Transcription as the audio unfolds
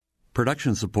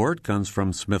Production support comes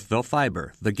from Smithville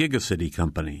Fiber, the Gigacity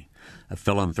Company, a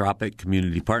philanthropic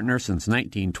community partner since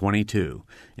 1922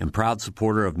 and proud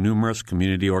supporter of numerous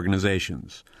community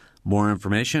organizations. More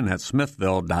information at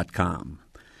smithville.com.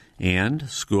 And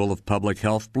School of Public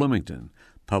Health Bloomington,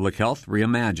 Public Health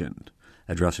Reimagined,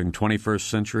 addressing 21st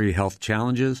century health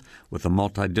challenges with a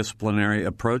multidisciplinary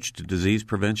approach to disease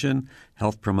prevention,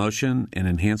 health promotion, and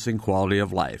enhancing quality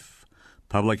of life.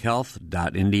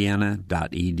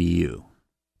 publichealth.indiana.edu.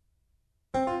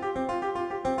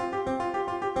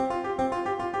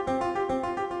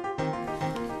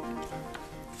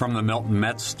 From the Milton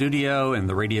Metz studio in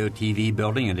the Radio TV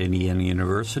building at Indiana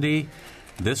University,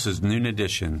 this is Noon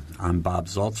Edition. I'm Bob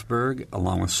Zaltzberg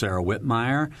along with Sarah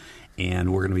Whitmire,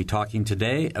 and we're going to be talking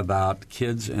today about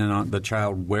kids in the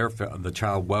child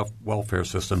welfare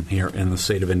system here in the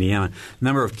state of Indiana. The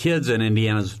number of kids in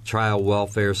Indiana's child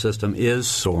welfare system is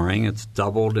soaring. It's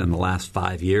doubled in the last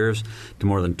 5 years to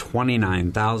more than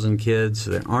 29,000 kids.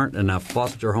 There aren't enough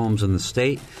foster homes in the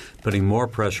state, putting more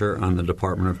pressure on the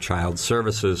Department of Child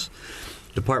Services.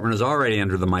 The department is already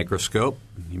under the microscope.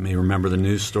 You may remember the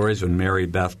news stories when Mary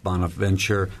Beth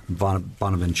Bonaventura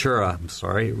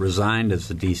resigned as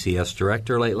the DCS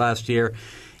director late last year,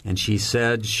 and she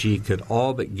said she could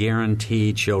all but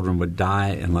guarantee children would die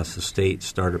unless the state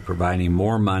started providing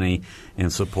more money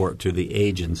and support to the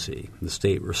agency. The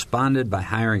state responded by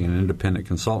hiring an independent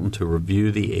consultant to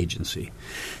review the agency.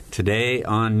 Today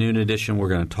on Noon Edition, we're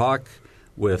going to talk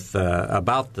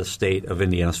about the state of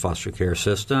Indiana's foster care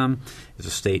system. Is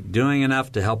the state doing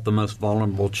enough to help the most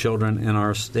vulnerable children in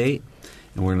our state?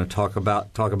 And we're going to talk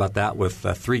about that with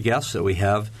three guests that we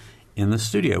have in the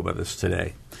studio with us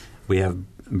today. We have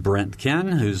Brent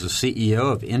Ken, who's the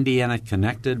CEO of Indiana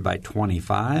Connected by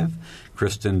 25,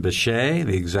 Kristen Bechet,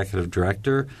 the executive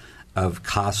director of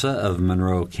CASA of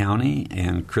Monroe County,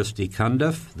 and Christy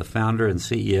Cundiff, the founder and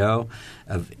CEO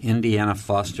of Indiana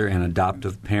Foster and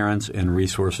Adoptive Parents and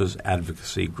Resources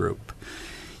Advocacy Group.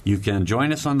 You can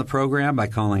join us on the program by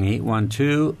calling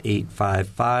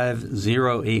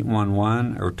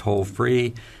 812-855-0811 or toll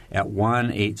free at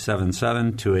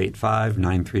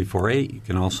 1-877-285-9348. You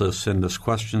can also send us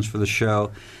questions for the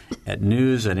show at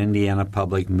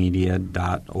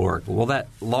news@indianapublicmedia.org. Well, that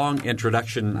long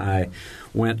introduction I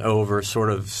went over sort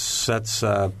of sets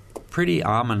a pretty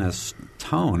ominous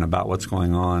tone about what's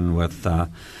going on with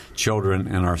children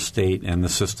in our state and the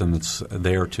system that's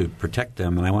there to protect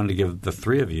them. And I wanted to give the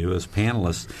three of you as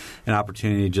panelists an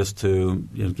opportunity just to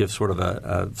give sort of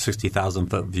a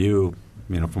 60,000-foot view,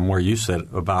 from where you sit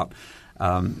about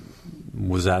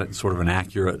was that sort of an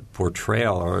accurate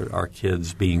portrayal, or are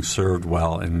kids being served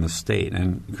well in the state?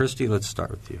 And Christy, let's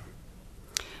start with you.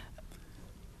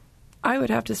 I would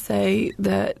have to say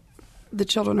that the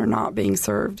children are not being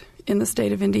served in the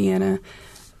state of Indiana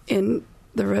in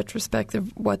the retrospect of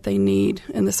what they need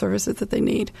and the services that they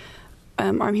need.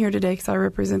 I'm here today because I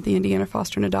represent the Indiana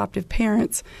Foster and Adoptive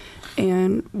Parents,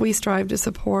 and we strive to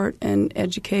support and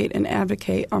educate and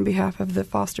advocate on behalf of the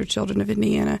foster children of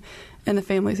Indiana and the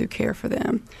families who care for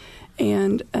them.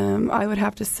 And I would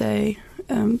have to say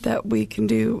that we can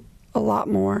do a lot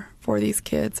more for these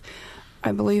kids.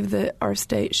 I believe that our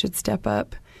state should step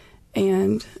up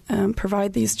and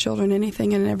provide these children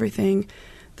anything and everything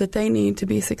that they need to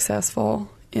be successful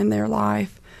in their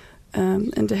life,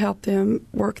 and to help them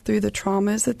work through the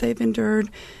traumas that they've endured,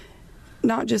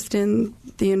 not just in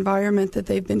the environment that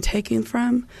they've been taken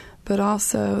from, but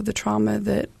also the trauma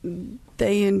that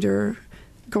they endure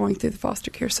going through the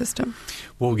foster care system.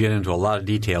 We'll get into a lot of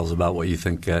details about what you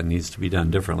think needs to be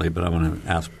done differently, but I want to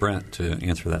ask Brent to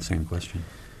answer that same question.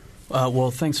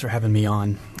 Well, thanks for having me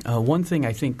on. One thing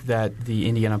I think that the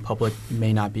Indiana public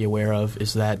may not be aware of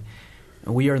is that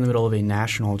we are in the middle of a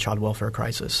national child welfare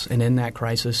crisis, and in that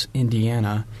crisis,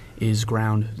 Indiana is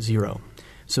ground zero.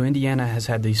 So Indiana has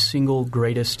had the single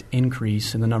greatest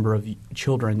increase in the number of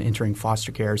children entering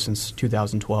foster care since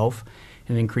 2012,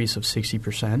 an increase of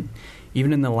 60%.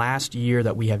 Even in the last year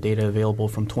that we have data available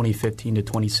from 2015 to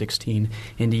 2016,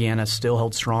 Indiana still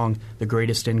held strong, the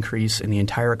greatest increase in the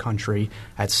entire country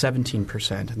at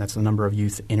 17%, and that's the number of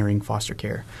youth entering foster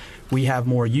care. We have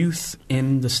more youth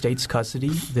in the state's custody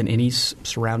than any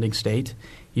surrounding state,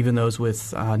 even those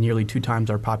with nearly 2 times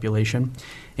our population.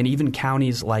 And even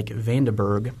counties like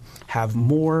Vandenberg have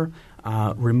more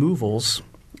removals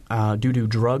due to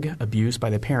drug abuse by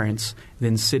the parents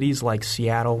than cities like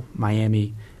Seattle,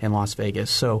 Miami, and Las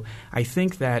Vegas. So I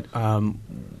think that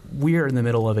we are in the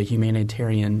middle of a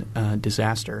humanitarian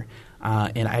disaster,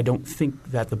 and I don't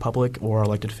think that the public or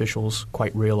elected officials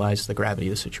quite realize the gravity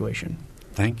of the situation.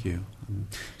 Thank you.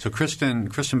 So Kristen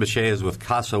Bechet is with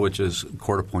CASA, which is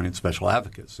Court-Appointed Special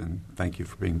Advocates, and thank you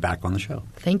for being back on the show.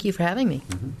 Thank you for having me.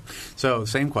 So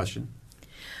same question.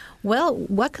 Well,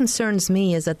 what concerns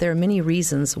me is that there are many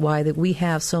reasons why that we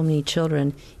have so many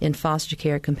children in foster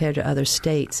care compared to other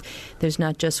states. There's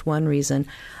not just one reason.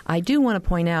 I do want to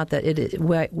point out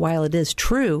that while it is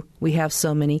true we have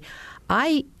so many,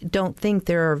 I don't think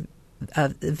there are a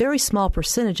very small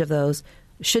percentage of those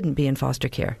shouldn't be in foster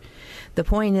care. The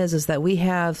point is that we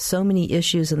have so many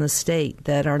issues in the state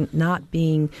that are not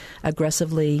being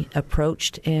aggressively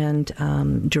approached and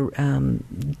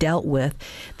dealt with,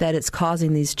 that it's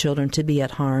causing these children to be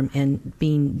at harm and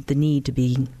being the need to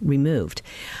be removed.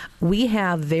 We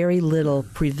have very little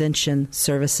prevention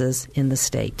services in the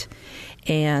state.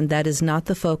 And that is not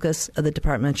the focus of the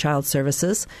Department of Child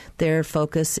Services. Their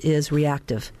focus is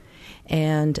reactive.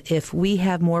 And if we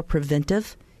have more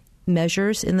preventive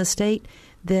measures in the state,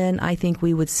 then I think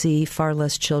we would see far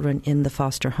less children in the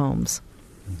foster homes.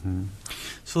 Mm-hmm.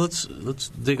 So let's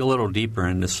dig a little deeper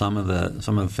into some of the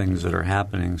things that are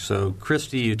happening. So,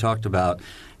 Christy, you talked about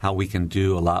how we can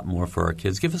do a lot more for our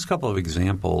kids. Give us a couple of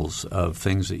examples of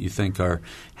things that you think are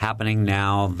happening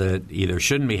now that either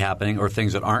shouldn't be happening or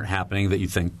things that aren't happening that you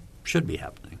think should be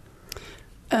happening.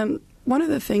 One of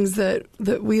the things that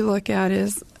we look at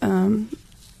is,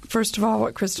 first of all,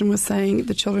 what Kristen was saying,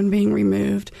 the children being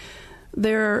removed.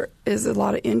 There is a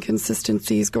lot of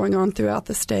inconsistencies going on throughout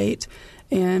the state,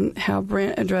 and how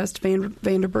Brent addressed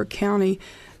Vanderburgh County.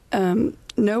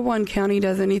 No one county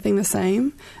does anything the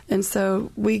same, and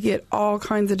so we get all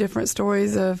kinds of different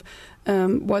stories of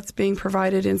what's being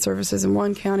provided in services in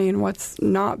one county and what's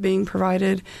not being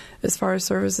provided as far as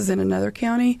services in another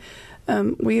county.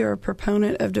 We are a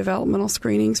proponent of developmental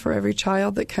screenings for every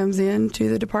child that comes in to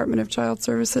the Department of Child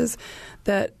Services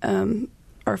that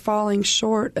are falling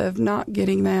short of not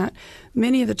getting that.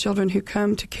 Many of the children who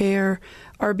come to care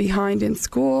are behind in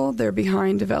school. They're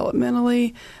behind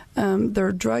developmentally.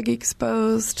 They're drug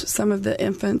exposed. Some of the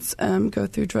infants go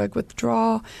through drug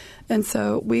withdrawal. And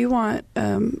so we want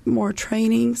more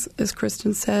trainings, as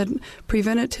Kristen said,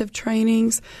 preventative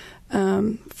trainings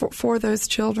for those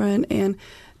children, and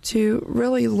to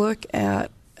really look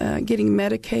at getting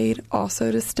Medicaid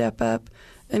also to step up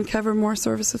and cover more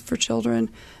services for children.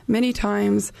 Many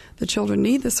times the children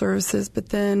need the services, but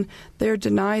then they're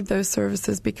denied those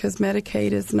services because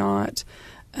Medicaid is not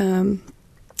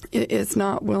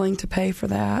willing to pay for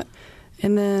that.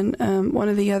 And then one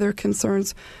of the other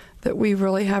concerns that we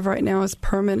really have right now is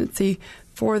permanency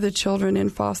for the children in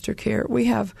foster care. We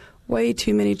have way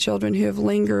too many children who have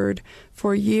lingered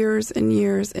for years and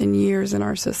years and years in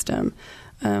our system.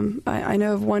 I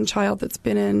know of one child that's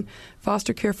been in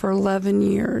foster care for 11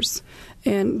 years,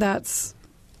 and that's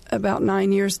about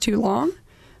 9 years too long.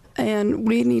 And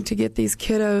we need to get these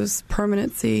kiddos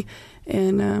permanency,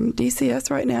 and DCS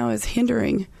right now is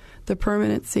hindering the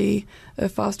permanency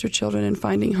of foster children and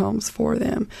finding homes for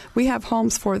them. We have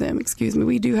homes for them,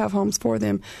 we do have homes for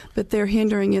them, but they're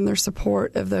hindering in their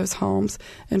support of those homes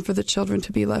and for the children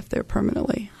to be left there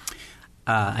permanently.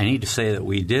 I need to say that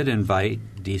we did invite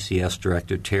DCS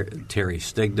Director Terry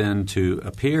Stigdon to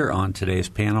appear on today's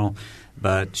panel,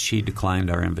 but she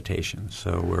declined our invitation.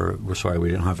 So we're sorry we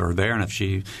didn't have her there. And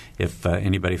if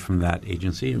anybody from that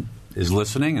agency is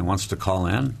listening and wants to call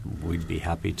in, we'd be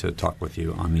happy to talk with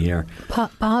you on the air.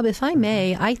 Bob, if I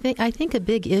may, I think a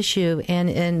big issue,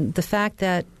 and the fact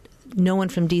that no one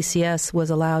from DCS was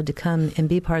allowed to come and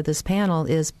be part of this panel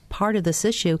is part of this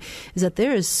issue, is that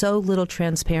there is so little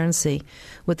transparency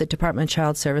with the Department of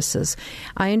Child Services.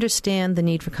 I understand the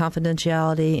need for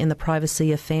confidentiality and the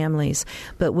privacy of families,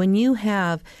 but when you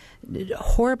have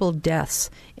horrible deaths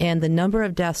and the number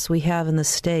of deaths we have in the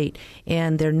state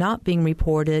and they're not being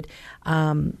reported,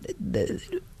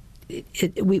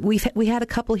 we had a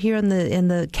couple here in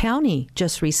the county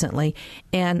just recently,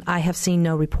 and I have seen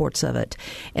no reports of it.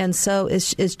 And so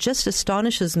it just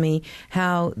astonishes me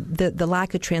how the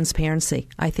lack of transparency.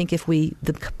 I think if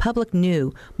the public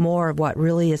knew more of what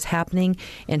really is happening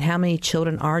and how many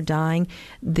children are dying,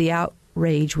 the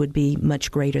outrage would be much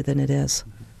greater than it is.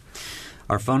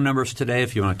 Our phone numbers today,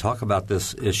 if you want to talk about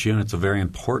this issue, and it's a very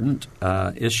important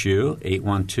issue,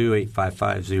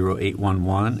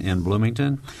 812-855-0811 in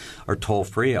Bloomington, or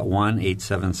toll-free at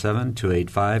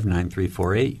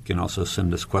 1-877-285-9348. You can also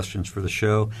send us questions for the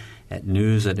show at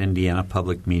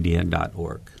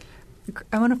news@indianapublicmedia.org.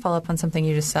 I want to follow up on something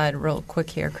you just said real quick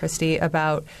here, Christy,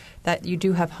 about that you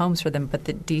do have homes for them, but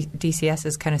the DCS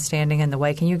is kind of standing in the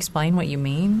way. Can you explain what you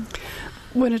mean?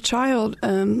 When a child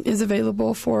is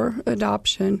available for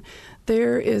adoption,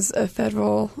 there is a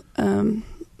federal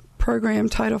program,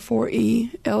 Title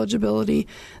IV-E eligibility,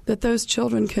 that those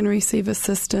children can receive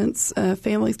assistance,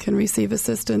 families can receive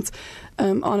assistance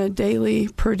on a daily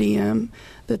per diem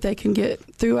that they can get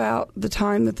throughout the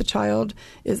time that the child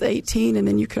is 18, and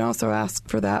then you can also ask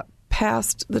for that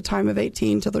past the time of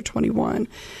 18 till they're 21.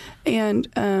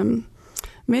 And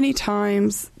many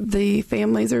times the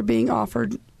families are being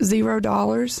offered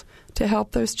 $0 to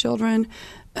help those children,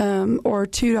 or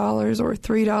 $2 or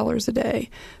 $3 a day.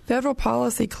 Federal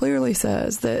policy clearly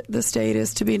says that the state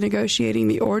is to be negotiating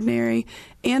the ordinary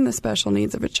and the special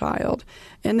needs of a child.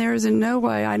 And there is in no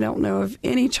way, I don't know of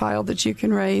any child that you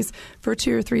can raise for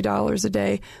 $2 or $3 a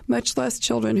day, much less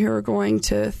children who are going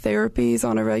to therapies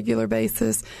on a regular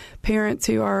basis, parents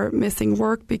who are missing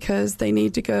work because they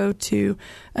need to go to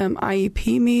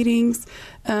IEP meetings.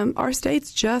 Our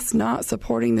state's just not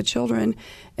supporting the children,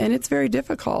 and it's very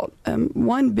difficult.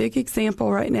 One big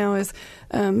example right now is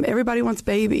everybody wants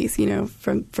babies. You know,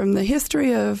 from the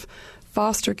history of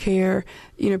foster care,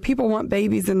 you know, people want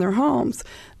babies in their homes.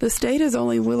 The state is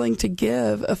only willing to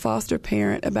give a foster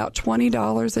parent about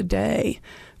 $20 a day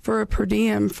for a per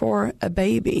diem for a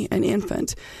baby, an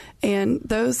infant. And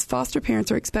those foster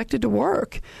parents are expected to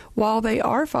work while they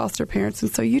are foster parents.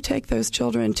 And so you take those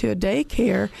children to a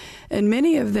daycare, and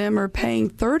many of them are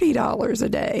paying $30 a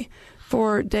day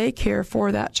for daycare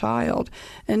for that child.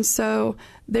 And so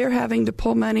they're having to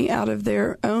pull money out of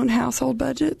their own household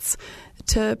budgets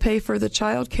to pay for the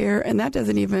child care, and that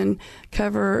doesn't even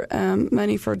cover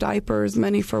money for diapers,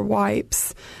 money for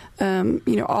wipes,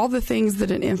 all the things that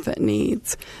an infant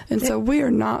needs. And so we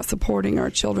are not supporting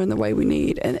our children the way we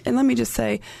need. And let me just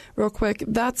say real quick,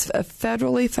 that's a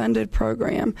federally funded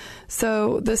program.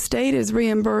 So the state is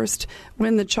reimbursed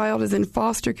when the child is in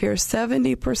foster care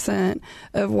 70%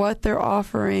 of what they're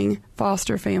offering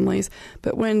foster families.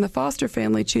 But when the foster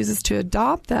family chooses to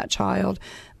adopt that child,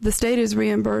 the state is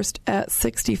reimbursed at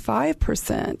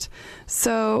 65%.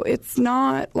 So it's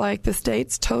not like the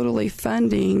state's totally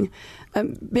funding.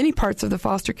 Many parts of the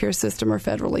foster care system are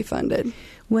federally funded.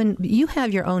 When you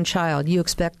have your own child, you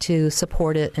expect to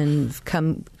support it and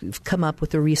come up with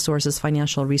the resources,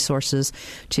 financial resources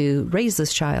to raise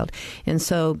this child. And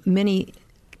so many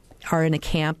are in a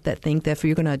camp that think that if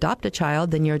you're going to adopt a child,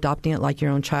 then you're adopting it like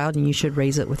your own child and you should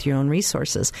raise it with your own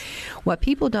resources. What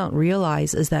people don't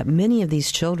realize is that many of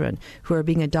these children who are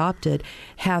being adopted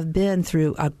have been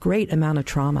through a great amount of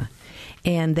trauma,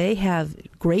 and they have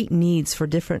great needs for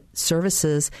different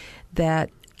services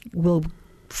that will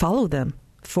follow them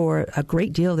for a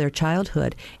great deal of their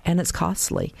childhood, and it's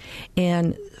costly.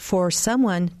 And for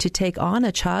someone to take on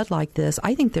a child like this,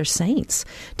 I think they're saints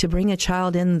to bring a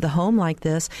child in the home like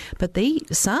this, but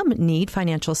some need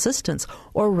financial assistance,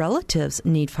 or relatives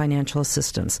need financial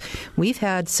assistance. We've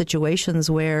had situations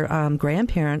where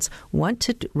grandparents want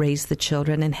to raise the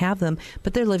children and have them,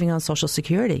 but they're living on Social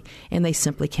Security, and they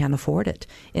simply can't afford it.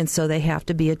 And so they have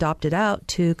to be adopted out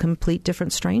to complete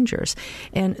different strangers.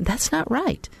 And that's not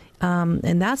right.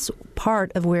 And that's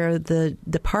part of where the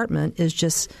department is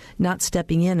just not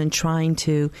stepping in and trying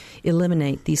to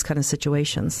eliminate these kind of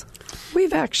situations.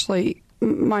 We've actually,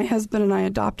 my husband and I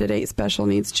adopted 8 special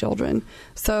needs children.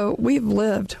 So we've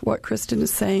lived what Kristen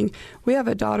is saying. We have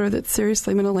a daughter that's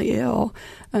seriously mentally ill.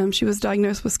 She was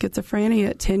diagnosed with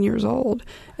schizophrenia at 10 years old.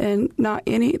 And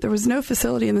there was no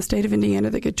facility in the state of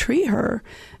Indiana that could treat her.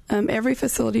 Every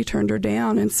facility turned her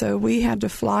down, and so we had to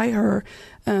fly her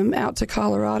out to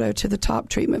Colorado to the top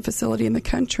treatment facility in the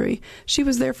country. She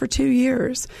was there for 2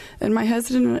 years, and my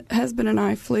husband and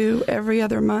I flew every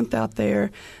other month out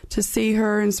there to see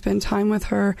her and spend time with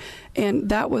her, and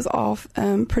that was all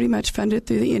pretty much funded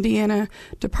through the Indiana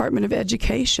Department of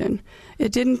Education.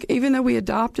 It didn't, even though we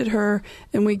adopted her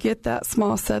and we get that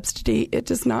small subsidy, it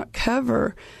does not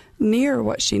cover near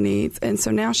what she needs. And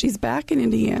so now she's back in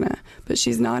Indiana, but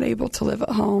she's not able to live at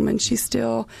home, and she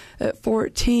still, at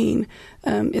 14,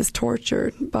 is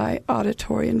tortured by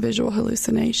auditory and visual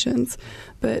hallucinations.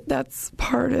 But that's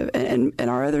part of, and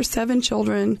our other 7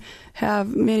 children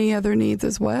have many other needs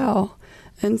as well.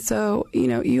 And so,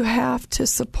 you have to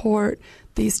support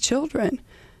these children.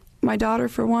 My daughter,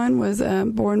 for one, was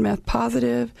born meth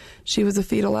positive. She was a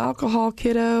fetal alcohol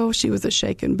kiddo. She was a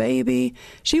shaken baby.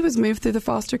 She was moved through the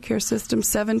foster care system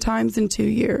 7 times in 2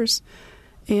 years.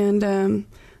 And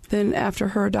then after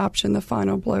her adoption, the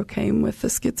final blow came with the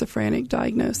schizophrenic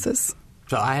diagnosis.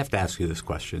 So I have to ask you this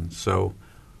question. So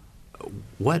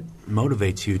what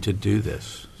motivates you to do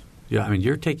this?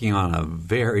 You're taking on a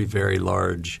very, very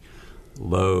large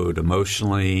load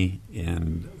emotionally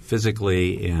and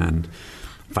physically and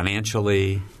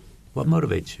financially. What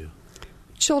motivates you?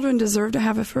 Children deserve to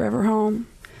have a forever home.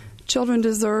 children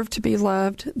deserve to be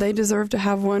loved. They deserve to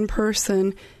have one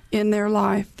person in their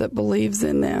life that believes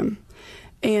in them.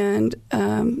 And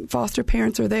foster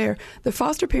parents are there. The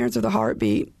foster parents are the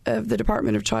heartbeat of the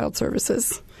Department of Child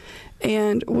Services.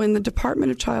 And when the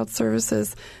Department of Child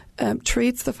Services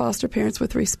treats the foster parents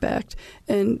with respect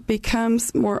and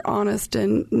becomes more honest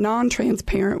and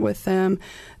non-transparent with them,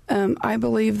 I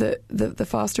believe that the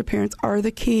foster parents are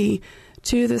the key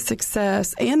to the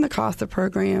success and the CASA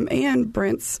program and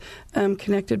Brent's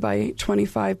Connected by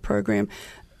 25 program.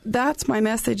 That's my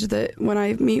message, that when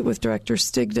I meet with Director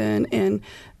Stigdon and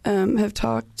have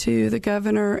talked to the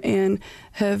governor and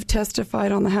have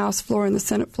testified on the House floor and the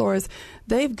Senate floor, is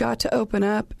they've got to open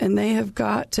up and they have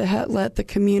got to let the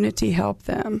community help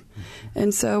them.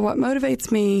 And so what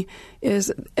motivates me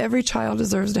is every child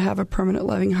deserves to have a permanent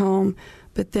loving home,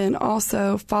 but then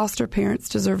also foster parents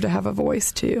deserve to have a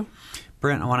voice too.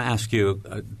 Brent, I want to ask you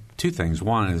two things.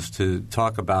 One is to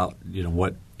talk about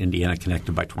what Indiana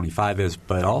Connected by 25 is,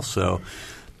 but also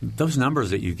those numbers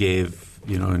that you gave,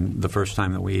 in the first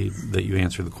time that you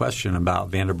answered the question about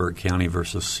Vanderburgh County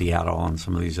versus Seattle and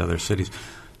some of these other cities.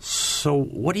 So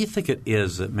what do you think it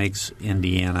is that makes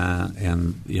Indiana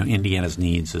and Indiana's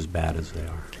needs as bad as they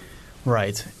are?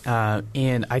 Right.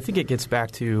 And I think it gets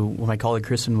back to what my colleague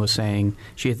Kristen was saying.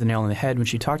 She hit the nail on the head when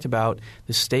she talked about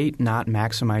the state not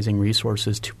maximizing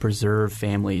resources to preserve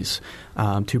families,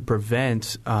 to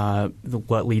prevent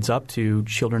what leads up to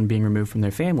children being removed from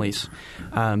their families.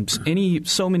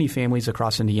 So many families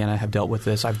across Indiana have dealt with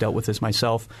this. I've dealt with this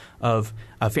myself, of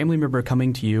a family member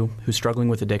coming to you who's struggling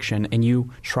with addiction, and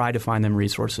you try to find them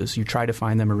resources. You try to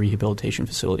find them a rehabilitation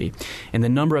facility. And the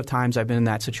number of times I've been in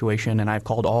that situation, and I've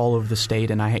called all over the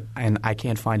state, and I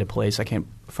can't find a place. I can't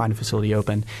find a facility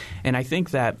open. And I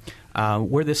think that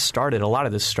where this started, a lot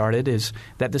of this started, is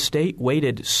that the state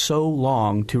waited so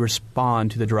long to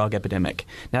respond to the drug epidemic.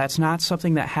 Now, that's not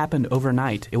something that happened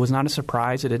overnight. It was not a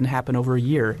surprise. It didn't happen over a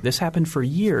year. This happened for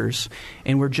years,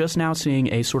 and we're just now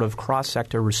seeing a sort of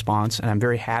cross-sector response, and I'm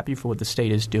very happy for what the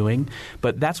state is doing.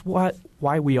 But that's why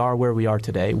we are where we are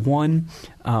today. One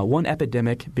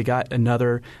epidemic begot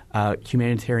another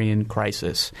humanitarian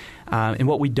crisis. And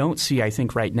what we don't see, I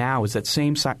think, right now is that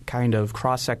same kind of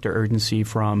cross-sector urgency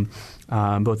from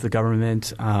both the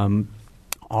government,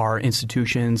 our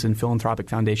institutions, and philanthropic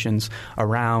foundations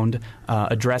around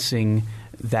addressing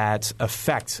that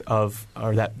effect of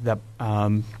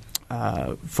from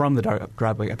the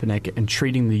drug epidemic and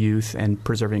treating the youth and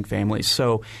preserving families.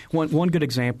 So one good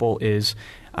example is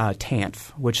TANF,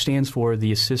 which stands for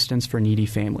the Assistance for Needy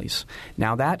Families.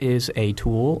 Now, that is a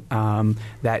tool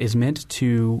that is meant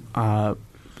to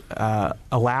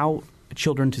allow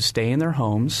children to stay in their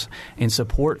homes and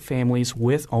support families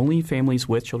with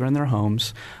children in their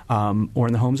homes or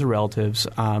in the homes of relatives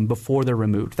before they're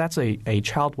removed. That's a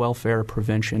child welfare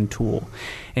prevention tool.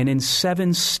 And in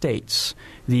 7 states,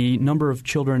 the number of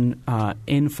children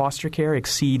in foster care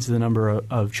exceeds the number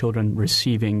of children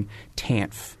receiving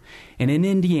TANF. And in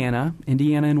Indiana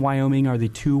and Wyoming are the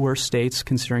 2 worst states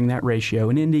considering that ratio.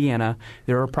 In Indiana,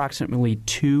 there are approximately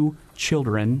 2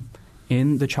 children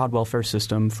in the child welfare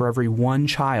system for every 1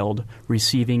 child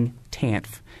receiving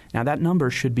TANF. Now, that number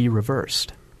should be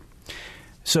reversed.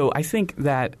 So I think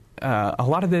that a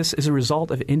lot of this is a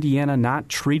result of Indiana not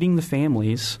treating the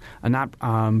families, not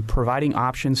providing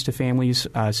options to families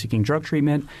seeking drug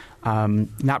treatment,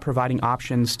 not providing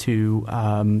options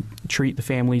to treat the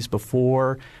families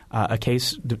before a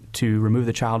case to remove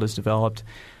the child is developed.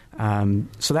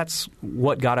 So that's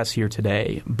what got us here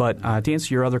today. But to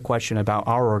answer your other question about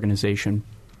our organization,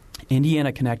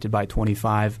 Indiana Connected by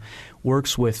 25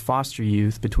 works with foster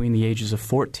youth between the ages of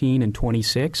 14 and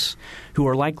 26 who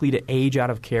are likely to age out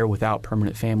of care without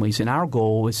permanent families. And our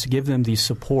goal is to give them these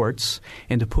supports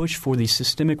and to push for these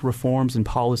systemic reforms and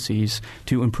policies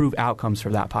to improve outcomes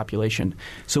for that population.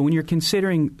 So when you're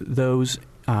considering those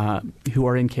who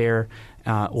are in care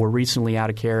or recently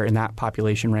out of care in that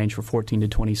population range for 14 to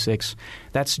 26,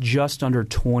 that's just under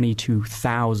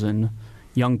 22,000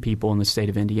 young people in the state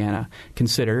of Indiana.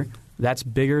 Consider that's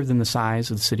bigger than the size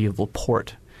of the city of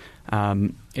LaPorte.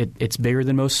 It's bigger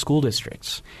than most school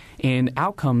districts. And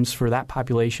outcomes for that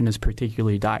population is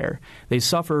particularly dire. They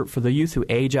suffer, for the youth who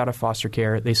age out of foster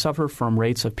care, they suffer from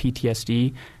rates of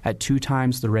PTSD at 2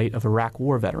 times the rate of Iraq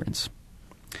War veterans.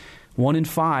 1 in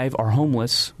 5 are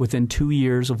homeless within 2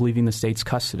 years of leaving the state's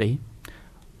custody.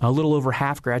 A little over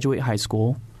half graduate high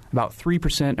school. About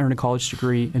 3% earn a college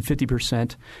degree, and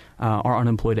 50% are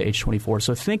unemployed at age 24.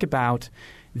 So think about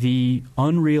the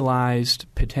unrealized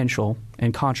potential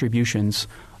and contributions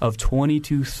of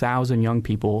 22,000 young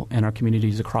people in our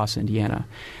communities across Indiana.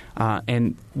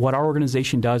 And what our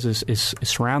organization does is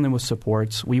surround them with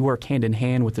supports. We work hand in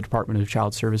hand with the Department of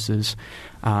Child Services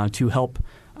to help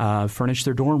furnish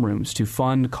their dorm rooms, to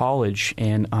fund college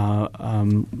and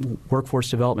workforce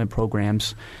development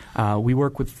programs. We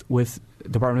work with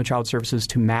Department of Child Services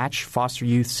to match foster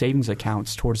youth savings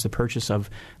accounts towards the purchase of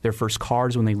their first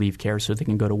cars when they leave care so they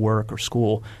can go to work or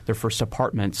school, their first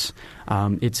apartments.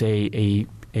 It's a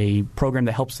program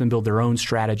that helps them build their own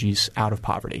strategies out of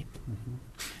poverty.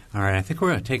 All right, I think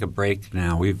we're going to take a break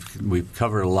now. We've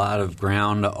covered a lot of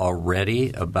ground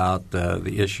already about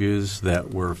the issues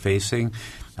that we're facing.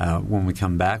 When we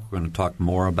come back, we're going to talk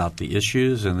more about the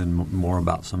issues and then more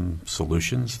about some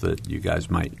solutions that you guys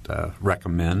might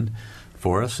recommend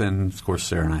for us. And, of course,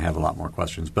 Sarah and I have a lot more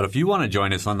questions. But if you want to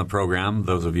join us on the program,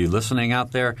 those of you listening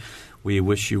out there, we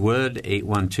wish you would,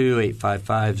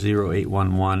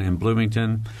 812-855-0811 in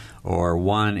Bloomington or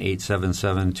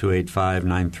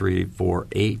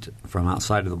 1-877-285-9348 from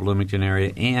outside of the Bloomington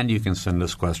area. And you can send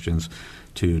us questions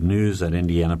to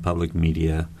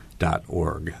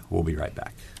news@indianapublicmedia.org. We'll be right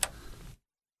back.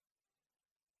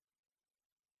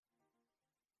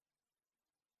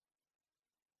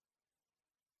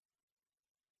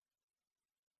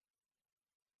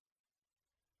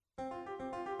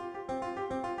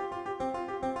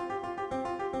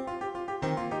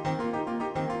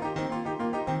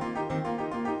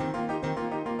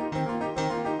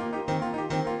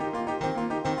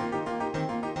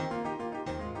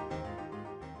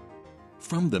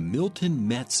 From the Milton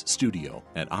Metz studio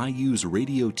at IU's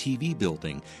Radio TV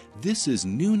building, this is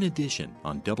Noon Edition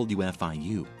on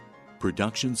WFIU.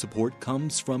 Production support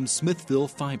comes from Smithville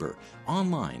Fiber,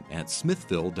 online at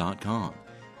smithville.com,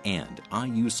 and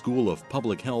IU School of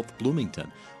Public Health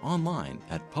Bloomington, online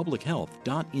at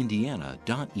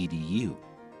publichealth.indiana.edu.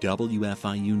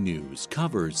 WFIU News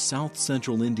covers South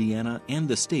Central Indiana and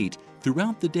the state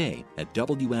throughout the day at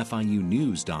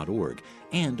WFIUnews.org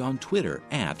and on Twitter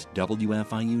at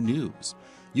WFIU News.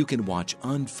 You can watch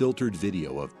unfiltered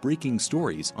video of breaking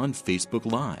stories on Facebook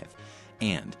Live.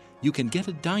 And you can get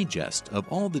a digest of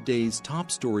all the day's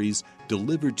top stories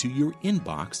delivered to your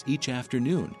inbox each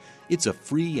afternoon. It's a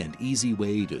free and easy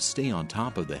way to stay on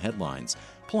top of the headlines,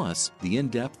 plus the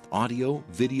in-depth audio,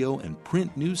 video, and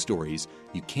print news stories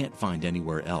you can't find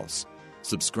anywhere else.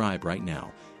 Subscribe right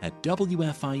now at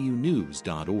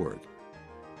WFIUnews.org.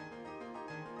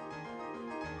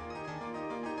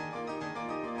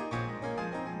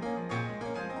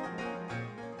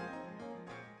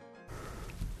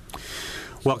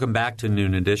 Welcome back to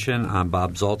Noon Edition. I'm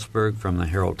Bob Zaltzberg from the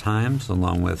Herald Times,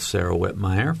 along with Sarah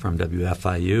Whitmire from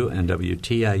WFIU and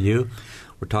WTIU.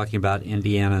 We're talking about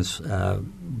Indiana's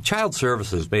child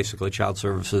services, basically child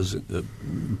services,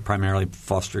 primarily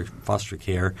foster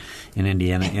care in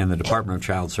Indiana and the Department of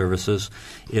Child Services.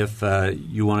 If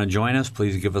you want to join us,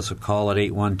 please give us a call at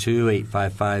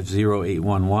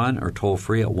 812-855-0811 or toll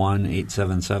free at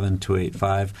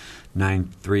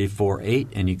 1-877-285-9348.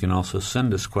 And you can also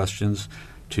send us questions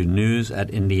to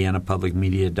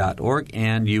news@indianapublicmedia.org.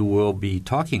 And you will be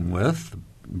talking with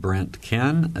Brent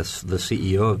Ken, the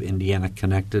CEO of Indiana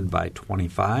Connected by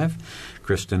 25,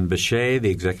 Kristen Bechet, the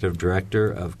Executive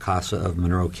Director of CASA of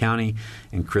Monroe County,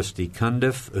 and Christy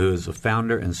Cundiff, who is the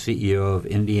founder and CEO of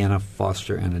Indiana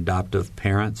Foster and Adoptive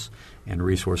Parents and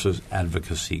Resources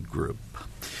Advocacy Group.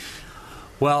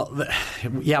 Well,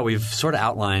 we've sort of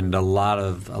outlined a lot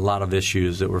of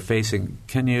issues that we're facing.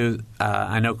 Can you?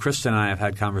 I know Kristen and I have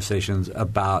had conversations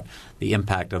about the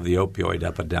impact of the opioid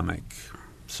epidemic.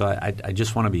 So I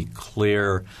just want to be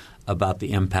clear about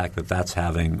the impact that that's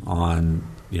having on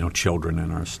children in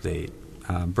our state.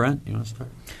 Brent, you want to start?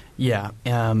 Yeah,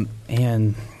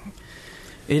 and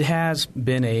it has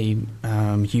been a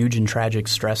huge and tragic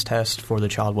stress test for the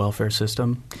child welfare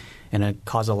system, and it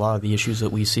caused a lot of the issues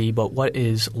that we see. But what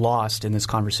is lost in this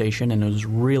conversation, and it is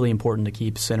really important to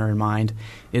keep center in mind,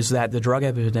 is that the drug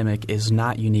epidemic is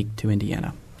not unique to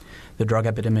Indiana. The drug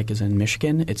epidemic is in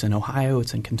Michigan, it's in Ohio,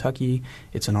 it's in Kentucky,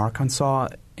 it's in Arkansas.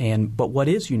 But what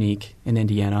is unique in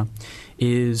Indiana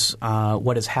is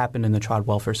what has happened in the child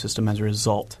welfare system as a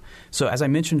result. So as I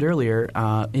mentioned earlier,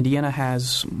 Indiana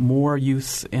has more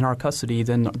youth in our custody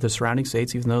than the surrounding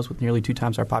states, even those with nearly 2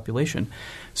 times our population.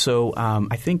 So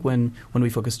I think when we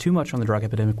focus too much on the drug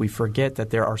epidemic, we forget that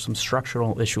there are some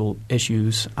structural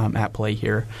issues at play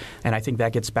here. And I think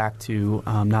that gets back to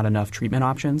not enough treatment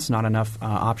options, not enough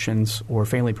options or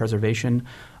family preservation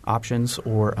options,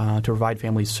 or to provide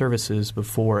family services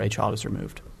before a child is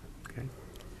removed. Okay.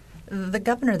 The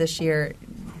governor this year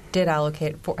did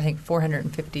allocate,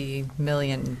 $450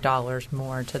 million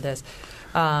more to this.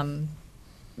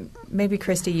 maybe,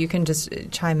 Christy, you can just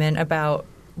chime in about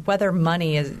whether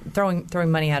money is throwing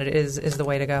money at it is the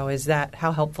way to go. Is that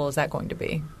how helpful is that going to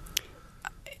be?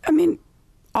 I mean,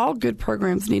 all good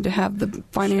programs need to have the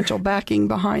financial backing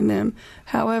behind them.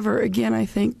 However, again, I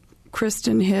think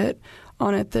Kristen hit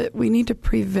on it that we need to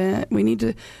prevent. We need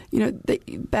to,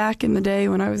 back in the day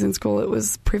when I was in school, it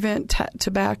was prevent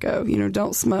tobacco.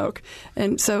 Don't smoke.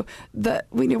 And so that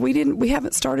we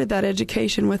haven't started that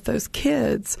education with those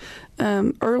kids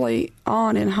early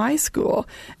on in high school,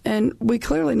 and we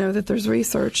clearly know that there's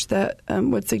research that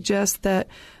would suggest that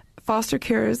foster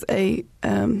care is a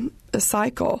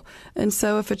cycle. And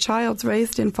so if a child's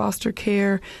raised in foster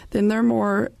care, then they're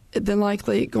more than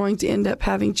likely going to end up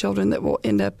having children that will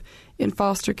end up in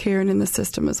foster care and in the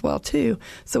system as well, too.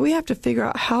 So we have to figure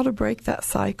out how to break that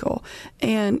cycle.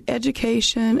 And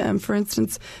education, for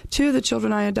instance, 2 of the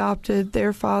children I adopted,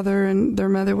 their father and their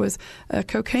mother was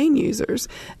cocaine users.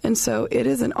 And so it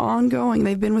is an ongoing,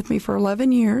 they've been with me for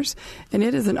 11 years, and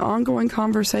it is an ongoing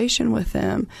conversation with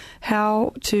them,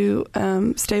 how to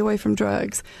stay away from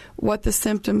drugs, what the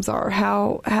symptoms are,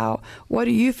 what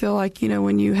do you feel like,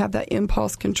 when you have that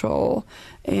impulse control.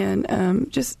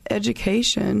 And just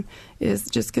education is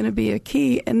just going to be a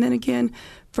key. And then again,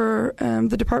 for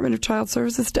the Department of Child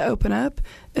Services to open up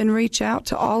and reach out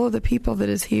to all of the people that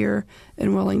is here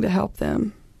and willing to help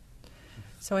them.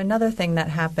 So another thing that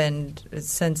happened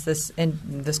since this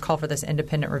call for this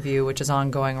independent review, which is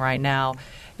ongoing right now,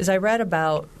 is I read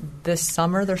about this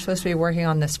summer they're supposed to be working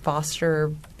on this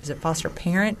foster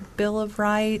parent Bill of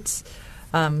Rights.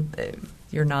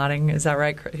 You're nodding. Is that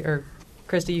right? Or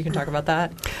Christy, you can talk about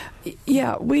that.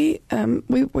 Yeah, we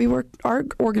work. Our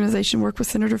organization worked with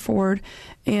Senator Ford,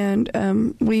 and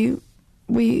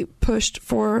we pushed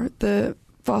for the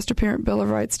Foster Parent Bill of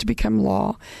Rights to become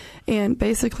law. And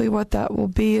basically, what that will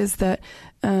be is that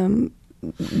the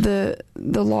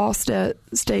law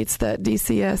states that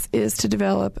DCS is to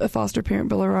develop a Foster Parent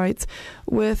Bill of Rights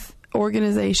with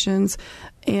organizations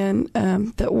and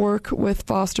that work with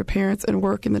foster parents and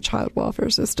work in the child welfare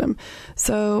system.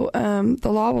 So the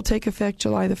law will take effect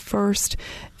July the 1st,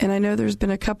 and I know there's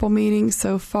been a couple meetings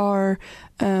so far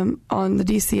on the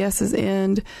DCS's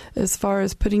end as far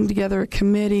as putting together a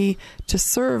committee to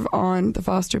serve on the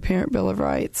Foster Parent Bill of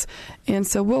Rights. And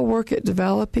so we'll work at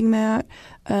developing that.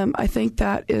 I think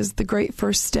that is the great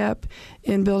first step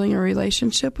in building a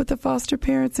relationship with the foster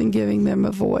parents and giving them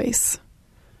a voice.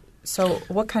 So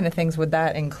what kind of things would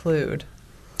that include?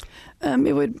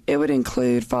 It would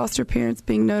include foster parents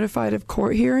being notified of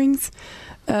court hearings,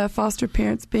 foster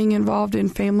parents being involved in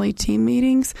family team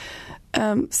meetings.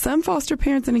 Some foster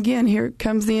parents, and again, here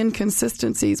comes the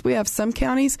inconsistencies. We have some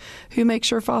counties who make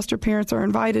sure foster parents are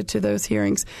invited to those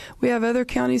hearings. We have other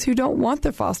counties who don't want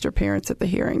the foster parents at the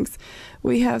hearings.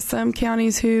 We have some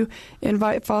counties who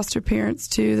invite foster parents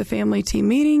to the family team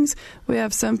meetings. We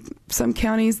have some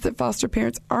counties that foster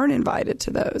parents aren't invited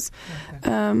to those.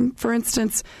 Okay. For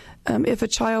instance, if a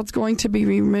child's going to be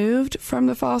removed from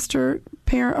the foster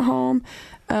parent home,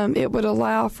 it would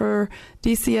allow for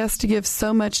DCS to give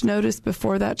so much notice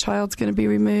before that child's going to be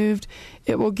removed.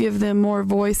 It will give them more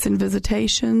voice in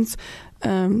visitations.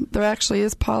 There actually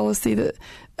is policy that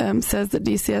says that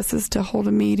DCS is to hold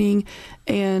a meeting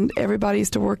and everybody's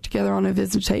to work together on a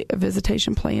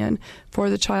visitation plan for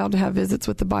the child to have visits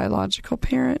with the biological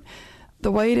parent.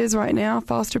 The way it is right now,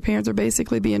 foster parents are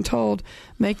basically being told,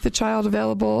 make the child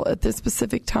available at this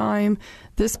specific time,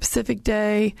 this specific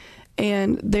day,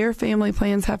 and their family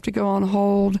plans have to go on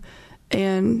hold,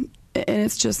 and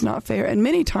it's just not fair. And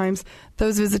many times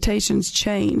those visitations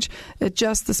change at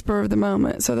just the spur of the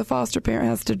moment. So the foster parent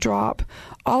has to drop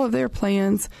all of their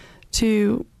plans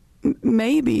to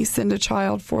maybe send a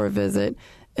child for a visit,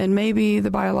 and maybe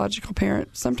the biological parent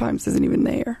sometimes isn't even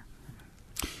there.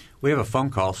 We have a phone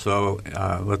call, so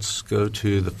let's go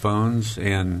to the phones.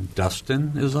 And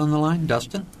Dustin is on the line.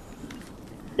 Dustin?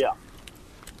 Yeah.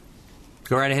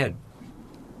 Go right ahead.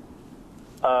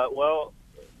 Well,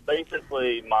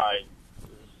 basically my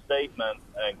statement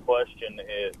and question,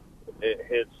 it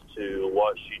hits to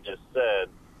what she just said.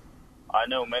 I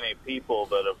know many people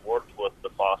that have worked with the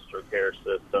foster care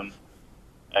system,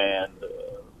 and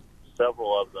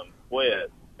several of them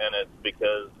quit, and it's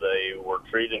because they were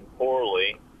treated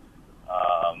poorly.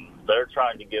 They're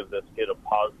trying to give this kid a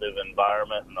positive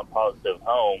environment and a positive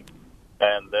home,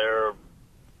 and they're,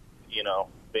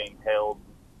 being held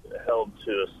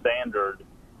to a standard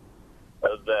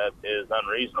that is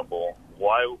unreasonable.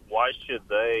 Why should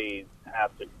they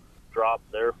have to drop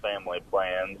their family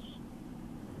plans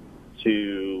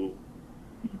to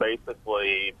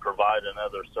basically provide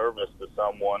another service to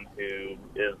someone who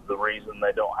is the reason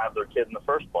they don't have their kid in the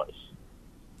first place?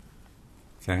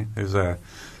 Okay. There's a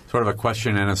sort of a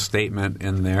question and a statement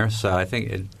in there. So I think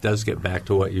it does get back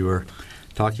to what you were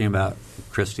talking about,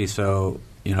 Christy. So,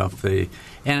 if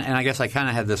and I guess I kind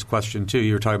of had this question too.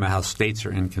 You were talking about how states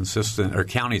are inconsistent or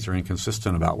counties are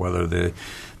inconsistent about whether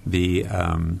the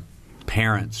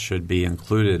parents should be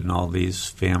included in all these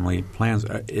family plans.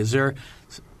 Is there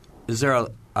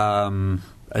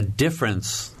a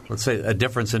difference? Let's say a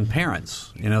difference in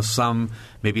parents. Some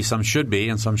should be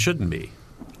and some shouldn't be.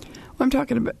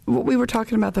 We were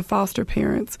talking about the foster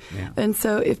parents. Yeah. And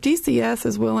so if DCS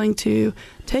is willing to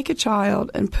take a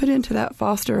child and put into that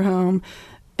foster home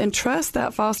and trust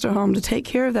that foster home to take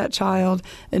care of that child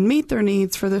and meet their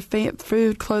needs for the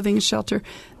food, clothing, shelter,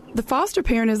 the foster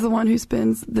parent is the one who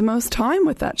spends the most time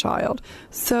with that child.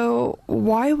 So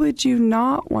why would you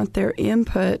not want their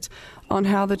input on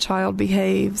how the child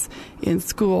behaves in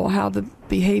school, how the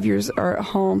behaviors are at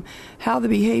home, how the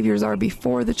behaviors are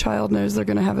before the child knows they're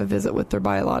going to have a visit with their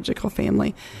biological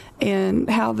family, and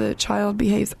how the child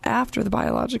behaves after the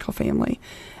biological family.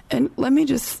 And let me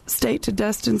just state to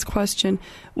Dustin's question,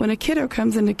 when a kiddo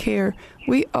comes into care,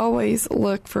 we always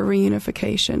look for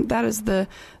reunification. That is the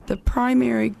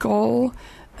primary goal,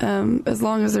 as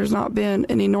long as there's not been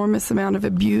an enormous amount of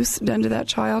abuse done to that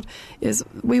child, is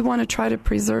we want to try to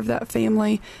preserve that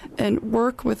family and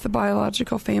work with the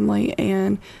biological family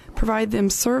and provide them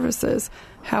services.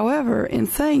 However, in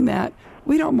saying that,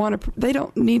 they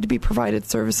don't need to be provided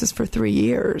services for 3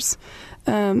 years.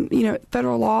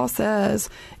 Federal law says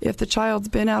if the child's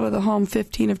been out of the home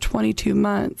 15 of 22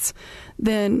 months,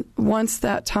 then once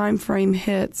that time frame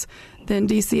hits, then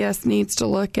DCS needs to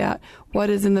look at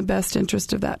what is in the best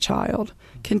interest of that child,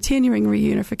 continuing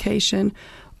reunification,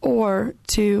 or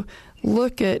to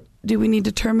look at, do we need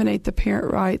to terminate the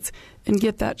parent rights and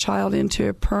get that child into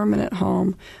a permanent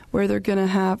home where they're going to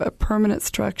have a permanent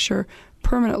structure,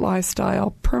 permanent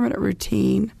lifestyle, permanent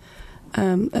routine,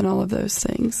 and all of those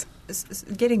things.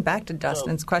 Getting back to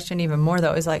Dustin's question even more,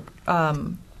 though, is like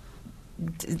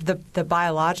the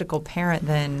biological parent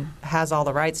then has all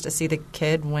the rights to see the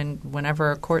kid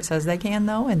whenever a court says they can,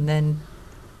 though, and then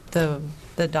the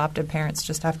adoptive parents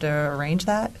just have to arrange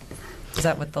that? Is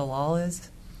that what the law is?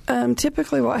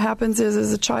 Typically what happens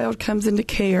is a child comes into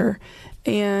care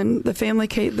and the family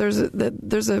case,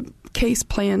 there's a case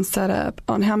plan set up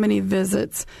on how many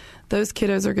visits those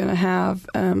kiddos are going to have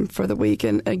for the week.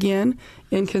 And again,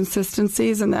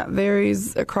 inconsistencies, and that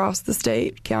varies across the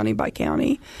state, county by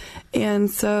county. And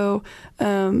so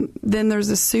then there's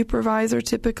a supervisor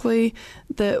typically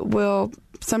that will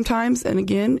sometimes, and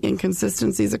again,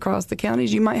 inconsistencies across the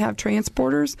counties. You might have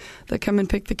transporters that come and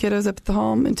pick the kiddos up at the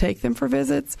home and take them for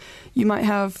visits. You might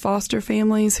have foster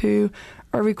families who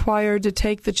are required to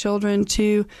take the children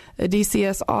to a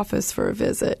DCS office for a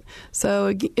visit. So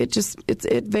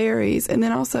it varies. And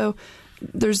then also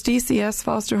there's DCS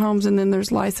foster homes, and then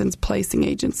there's licensed placing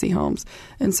agency homes.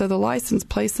 And so the licensed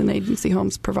placing agency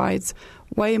homes provides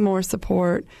way more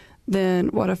support than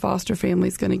what a foster family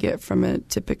is going to get from a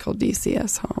typical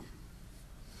DCS home.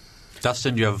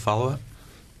 Dustin, do you have a follow-up?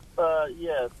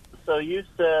 Yes. So you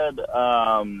said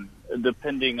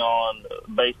depending on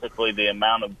basically the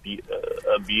amount of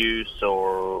abuse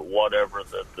or whatever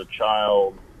that the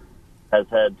child has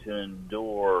had to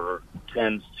endure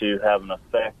tends to have an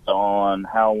effect on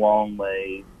how long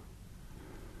they,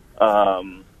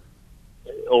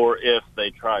 or if they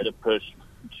try to push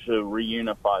to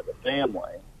reunify the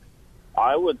family.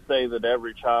 I would say that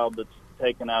every child that's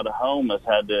taken out of home has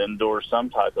had to endure some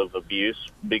type of abuse,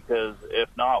 because if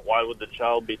not, why would the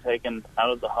child be taken out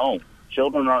of the home?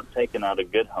 Children aren't taken out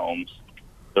of good homes.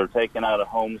 They're taken out of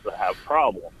homes that have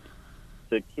problems.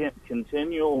 To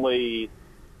continually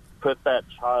put that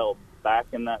child back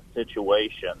in that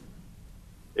situation,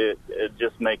 it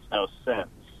just makes no sense.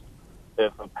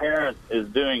 If a parent is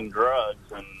doing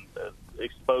drugs and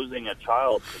exposing a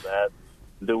child to that,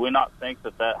 do we not think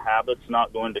that habit's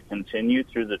not going to continue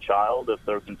through the child if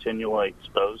they're continually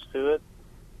exposed to it?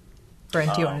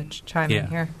 Brent, do you want to chime in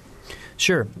here?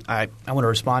 Sure. I want to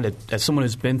respond. As someone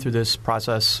who's been through this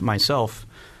process myself,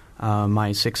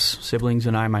 my 6 siblings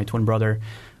and I, my twin brother,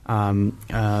 my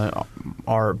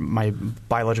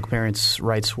biological parents'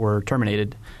 rights were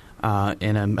terminated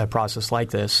in a process like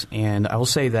this. And I will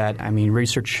say that,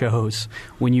 research shows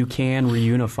when you can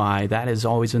reunify, that is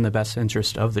always in the best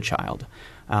interest of the child.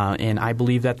 And I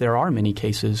believe that there are many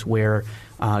cases where,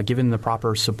 given the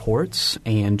proper supports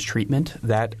and treatment,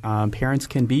 that parents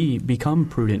can become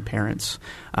prudent parents.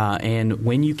 And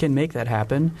when you can make that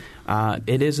happen,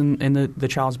 it is in the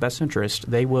child's best interest.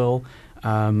 They'll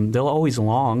always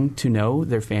long to know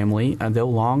their family.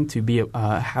 They'll long to be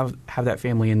have that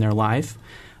family in their life.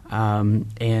 And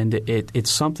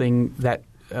it's something that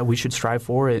we should strive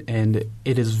for, and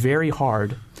it is very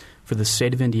hard for the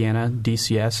state of Indiana,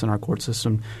 DCS, and our court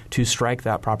system to strike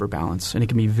that proper balance. And it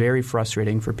can be very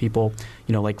frustrating for people,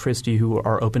 like Christy, who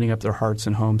are opening up their hearts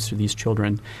and homes to these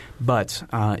children. But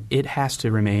it has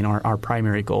to remain our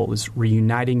primary goal is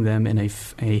reuniting them in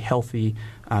a healthy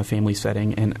family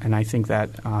setting. And I think that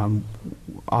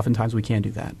oftentimes we can't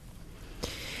do that.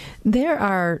 There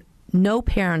are no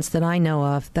parents that I know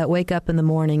of that wake up in the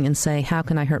morning and say, how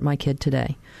can I hurt my kid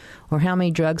today? Or how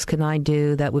many drugs can I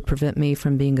do that would prevent me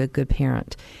from being a good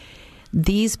parent?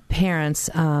 These parents,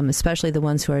 especially the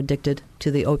ones who are addicted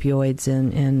to the opioids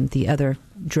and the other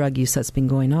drug use that's been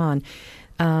going on,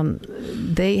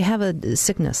 they have a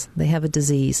sickness, they have a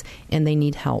disease, and they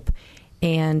need help.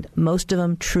 And most of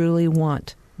them truly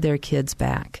want their kids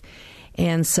back.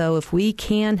 And so if we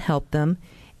can help them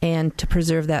and to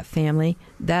preserve that family,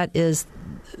 that is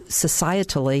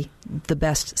societally the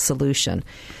best solution.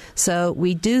 So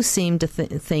we do seem to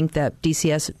think that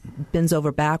DCS bends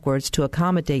over backwards to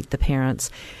accommodate the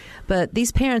parents. But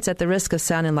these parents, at the risk of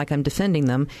sounding like I'm defending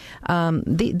them,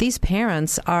 these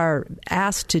parents are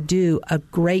asked to do a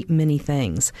great many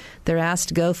things. They're asked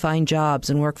to go find jobs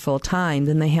and work full time.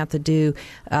 Then they have to do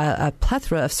a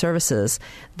plethora of services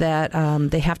that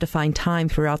they have to find time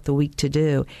throughout the week to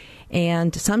do.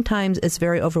 And sometimes it's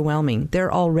very overwhelming.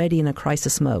 They're already in a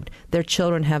crisis mode. Their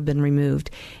children have been removed,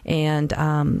 and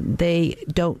they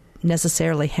don't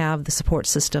necessarily have the support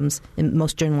systems, and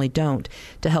most generally don't,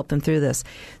 to help them through this.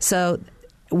 So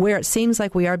where it seems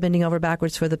like we are bending over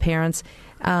backwards for the parents,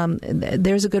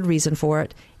 there's a good reason for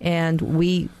it. And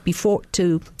to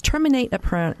terminate a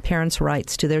parent's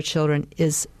rights to their children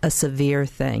is a severe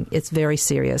thing. It's very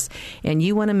serious. And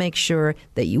you want to make sure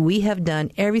that we have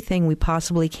done everything we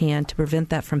possibly can to prevent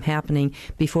that from happening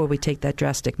before we take that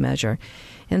drastic measure.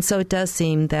 And so it does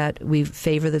seem that we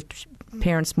favor the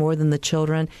parents more than the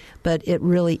children, but it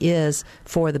really is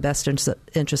for the best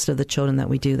interest of the children that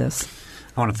we do this.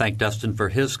 I want to thank Dustin for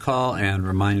his call and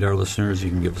remind our listeners you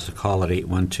can give us a call at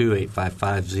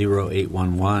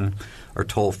 812-855-0811 or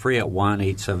toll free at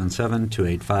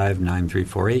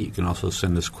 1-877-285-9348. You can also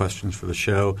send us questions for the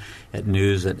show at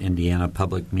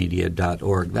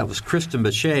news@indianapublicmedia.org. That was Kristen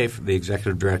Bashea, the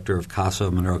Executive Director of CASA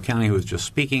of Monroe County, who was just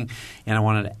speaking. And I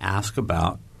wanted to ask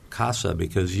about CASA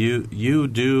because you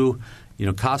do,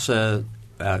 CASA,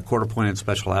 Court-Appointed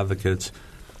Special Advocates,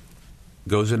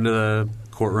 goes into the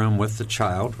courtroom with the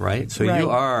child, right? So right.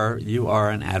 You are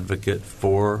an advocate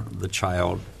for the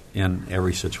child in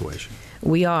every situation.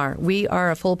 We are. We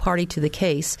are a full party to the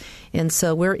case, and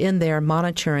so we're in there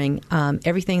monitoring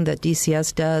everything that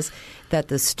DCS does, that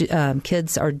the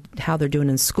kids are, how they're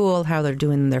doing in school, how they're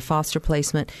doing in their foster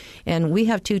placement. And we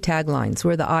have two taglines.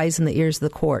 We're the eyes and the ears of the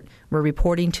court. We're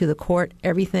reporting to the court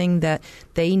everything that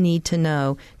they need to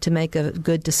know to make a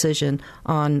good decision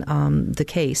on the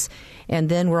case. And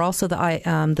then we're also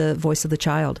the voice of the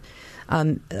child.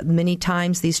 Many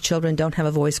times these children don't have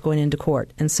a voice going into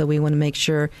court, and so we want to make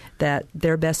sure that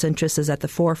their best interest is at the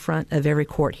forefront of every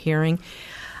court hearing.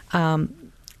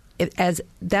 As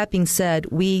that being said,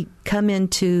 we come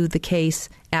into the case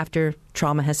after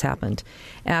trauma has happened,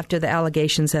 after the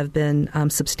allegations have been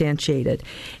substantiated.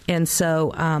 And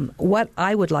so what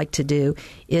I would like to do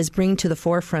is bring to the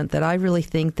forefront that I really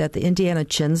think that the Indiana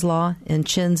CHINS law, and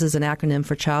CHINS is an acronym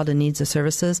for Child in Needs of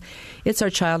Services, it's our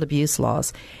child abuse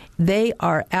laws. They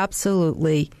are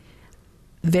absolutely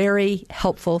very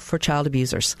helpful for child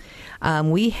abusers.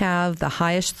 We have the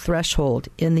highest threshold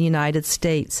in the United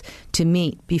States to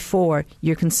meet before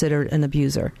you're considered an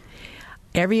abuser.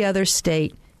 Every other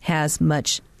state has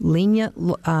much lenient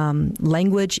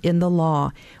language in the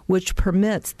law which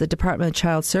permits the Department of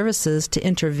Child Services to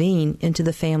intervene into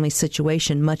the family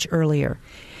situation much earlier.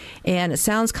 And it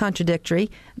sounds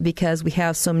contradictory because we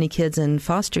have so many kids in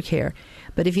foster care.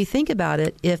 But if you think about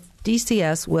it, if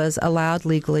DCS was allowed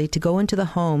legally to go into the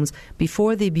homes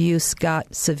before the abuse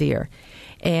got severe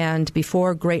and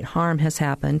before great harm has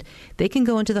happened, they can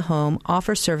go into the home,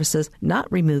 offer services,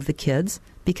 not remove the kids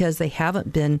because they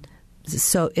haven't been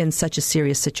so in such a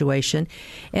serious situation,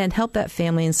 and help that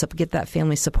family and get that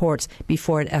family supports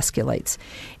before it escalates.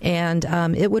 And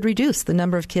it would reduce the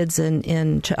number of kids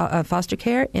in foster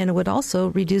care, and it would also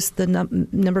reduce the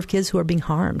number of kids who are being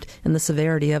harmed and the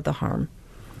severity of the harm.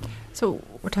 So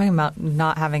we're talking about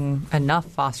not having enough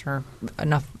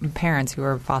parents who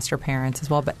are foster parents as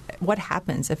well. But what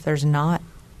happens if there's not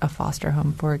a foster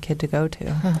home for a kid to go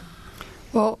to?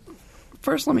 Well,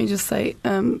 first let me just say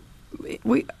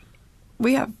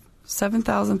we have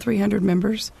 7,300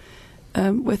 members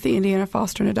with the Indiana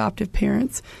Foster and Adoptive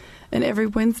Parents. And every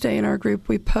Wednesday in our group,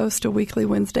 we post a weekly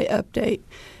Wednesday update.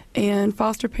 And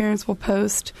foster parents will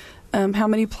post how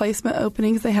many placement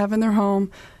openings they have in their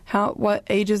home, what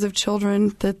ages of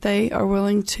children that they are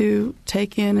willing to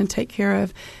take in and take care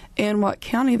of, and what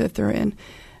county that they're in.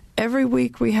 Every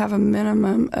week we have a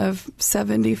minimum of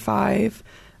 75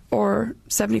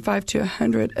 to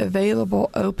 100 available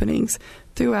openings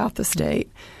throughout the state.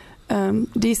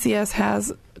 DCS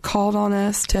has called on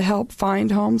us to help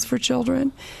find homes for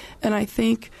children, and I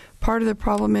think part of the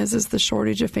problem is the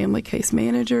shortage of family case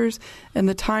managers and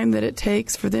the time that it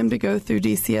takes for them to go through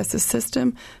DCS's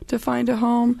system to find a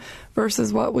home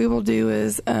versus what we will do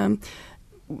is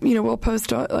we'll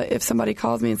post if somebody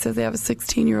calls me and says they have a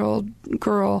 16-year-old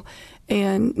girl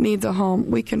and needs a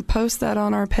home, we can post that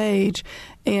on our page,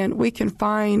 and we have a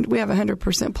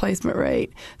 100% placement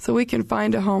rate. So we can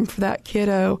find a home for that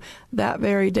kiddo that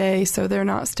very day so they're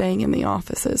not staying in the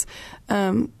offices.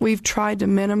 We've tried to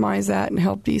minimize that and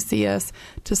help DCS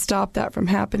to stop that from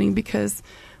happening because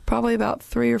probably about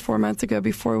 3 or 4 months ago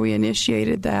before we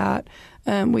initiated that,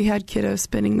 we had kiddos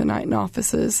spending the night in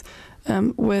offices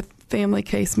with family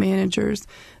case managers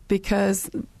because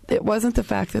it wasn't the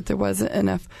fact that there wasn't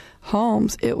enough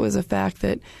homes. It was a fact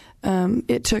that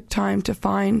it took time to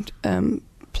find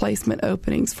placement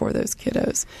openings for those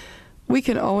kiddos. We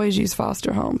can always use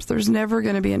foster homes. There's never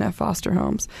going to be enough foster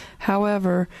homes.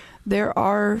 However, there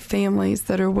are families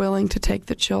that are willing to take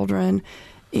the children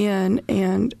in,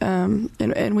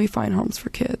 and we find homes for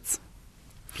kids.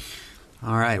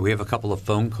 All right, we have a couple of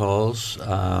phone calls.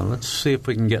 Let's see if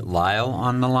we can get Lyle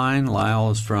on the line.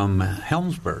 Lyle is from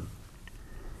Helmsburg.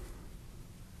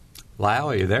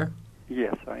 Lyle, are you there?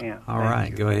 Yes, I am. All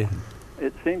right, go ahead.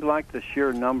 It seems like the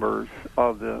sheer numbers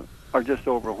are just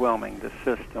overwhelming the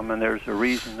system, and there's a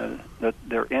reason that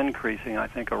they're increasing, I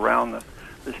think, around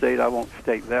the state. I won't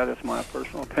state that as my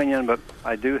personal opinion, but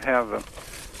I do have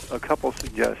a couple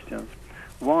suggestions.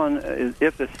 One is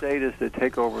if the state is to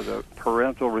take over the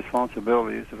parental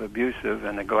responsibilities of abusive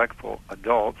and neglectful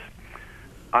adults,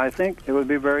 I think it would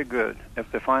be very good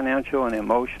if the financial and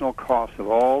emotional costs of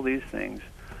all these things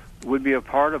would be a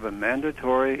part of a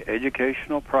mandatory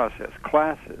educational process,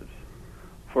 classes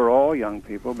for all young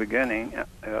people beginning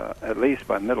at least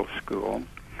by middle school,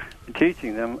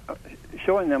 teaching them,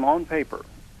 showing them on paper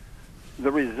the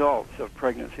results of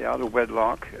pregnancy, out of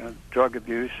wedlock, drug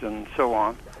abuse, and so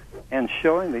on, and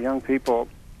showing the young people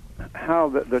how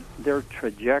their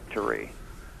trajectory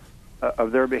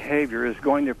of their behavior is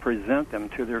going to present them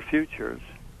to their futures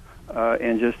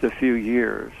in just a few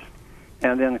years.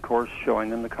 And then, of course,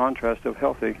 showing them the contrast of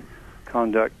healthy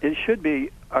conduct. It should be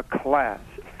a class.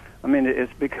 I mean,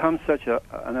 it's become such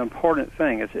an important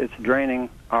thing. It's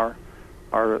draining our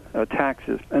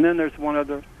taxes. And then there's one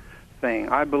other thing.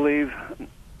 I believe,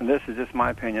 and this is just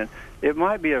my opinion, it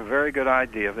might be a very good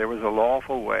idea if there was a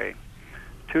lawful way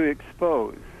to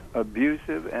expose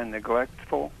abusive and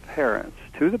neglectful parents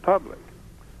to the public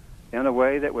in a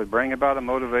way that would bring about a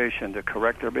motivation to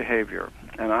correct their behavior.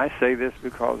 And I say this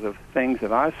because of things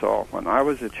that I saw when I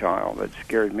was a child that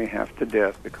scared me half to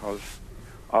death because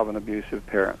of an abusive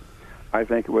parent. I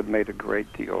think it would have made a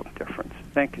great deal of difference.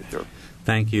 Thank you, sir.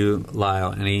 Thank you,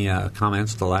 Lyle. Any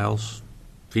comments to Lyle's,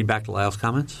 feedback to Lyle's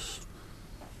comments?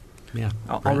 Yeah,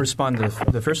 I'll respond to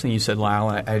the first thing you said, Lyle.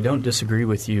 I don't disagree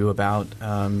with you about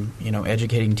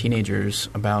educating teenagers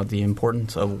about the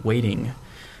importance of waiting.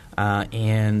 As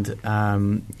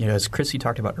Chrissy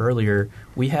talked about earlier,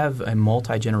 we have a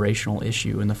multi-generational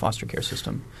issue in the foster care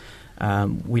system.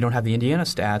 We don't have the Indiana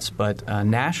stats, but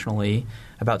nationally,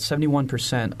 about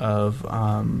 71% of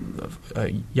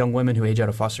young women who age out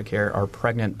of foster care are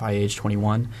pregnant by age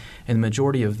 21, and the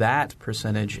majority of that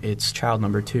percentage, it's child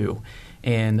number 2.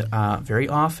 And very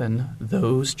often,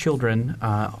 those children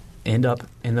end up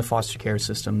in the foster care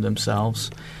system themselves.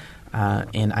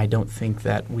 And I don't think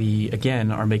that we,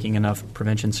 again, are making enough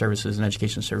prevention services and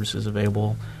education services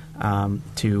available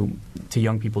to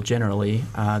young people generally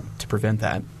to prevent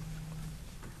that.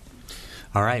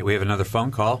 All right, we have another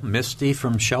phone call. Misty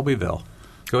from Shelbyville.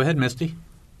 Go ahead, Misty.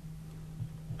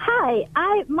 Hi.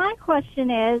 My question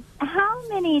is, how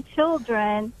many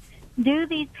children do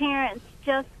these parents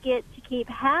just get to keep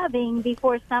having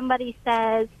before somebody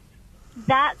says,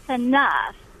 that's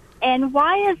enough? And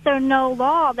why is there no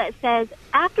law that says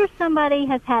after somebody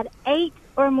has had 8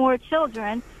 or more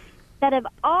children that have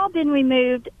all been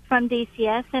removed from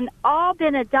DCS and all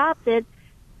been adopted,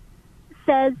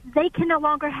 says they can no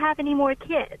longer have any more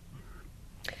kids?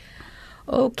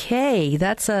 Okay,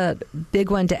 that's a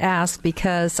big one to ask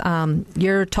because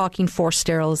you're talking forced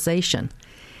sterilization.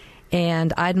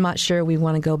 And I'm not sure we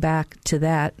want to go back to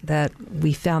that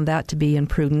we found that to be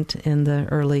imprudent in the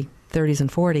early 30s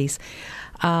and 40s.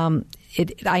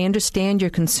 I understand your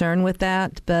concern with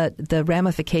that, but the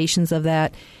ramifications of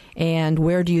that and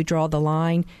where do you draw the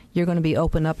line, you're going to be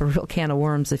opening up a real can of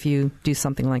worms if you do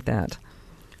something like that.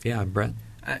 Yeah, Brett?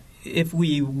 If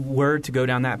we were to go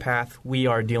down that path, we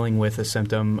are dealing with a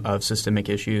symptom of systemic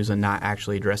issues and not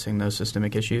actually addressing those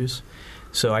systemic issues.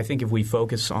 So I think if we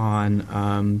focus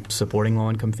on supporting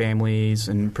low-income families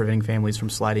and preventing families from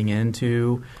sliding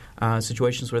into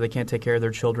situations where they can't take care of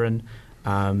their children,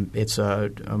 it's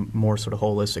a more sort of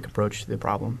holistic approach to the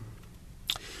problem.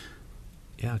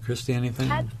 Yeah, Christy, anything?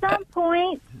 At some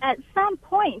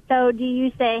point, though, do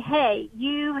you say, hey,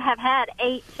 you have had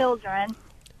 8 children.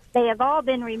 They have all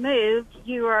been removed.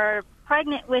 You are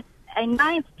pregnant with a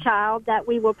 9th child that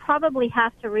we will probably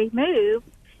have to remove.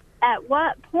 At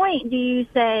what point do you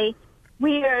say,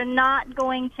 we are not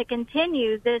going to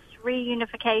continue this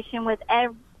reunification with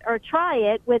or try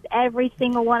it with every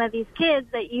single one of these kids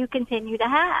that you continue to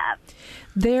have?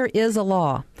 There is a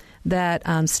law that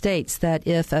states that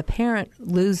if a parent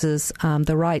loses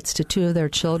the rights to 2 of their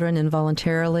children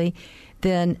involuntarily,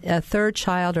 then a 3rd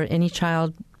child or any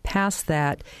child past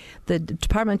that, the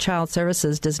Department of Child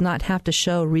Services does not have to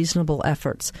show reasonable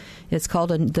efforts. It's called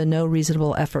the No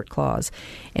Reasonable Effort Clause.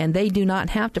 And they do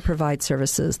not have to provide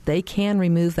services. They can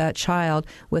remove that child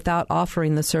without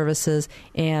offering the services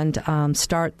and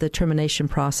start the termination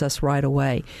process right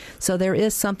away. So there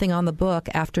is something on the book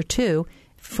after 2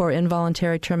 for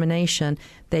involuntary termination.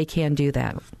 They can do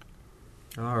that.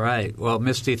 All right. Well,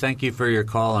 Misty, thank you for your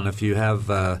call. And if you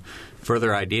have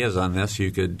further ideas on this, you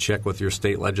could check with your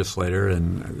state legislator,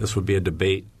 and this would be a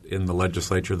debate in the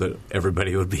legislature that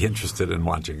everybody would be interested in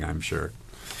watching, I'm sure.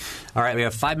 All right, we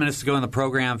have 5 minutes to go in the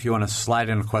program. If you want to slide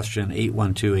in a question,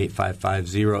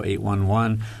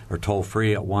 812-855-0811 or toll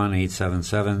free at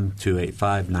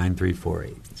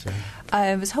 1-877-285-9348.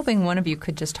 I was hoping one of you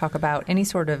could just talk about any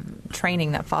sort of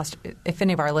training that if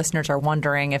any of our listeners are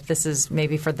wondering if this is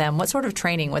maybe for them, what sort of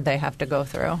training would they have to go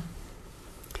through?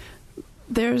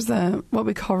 There's what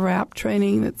we call RAP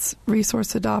training. That's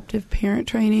Resource Adoptive Parent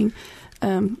Training.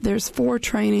 There's 4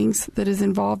 trainings that is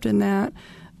involved in that.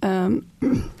 The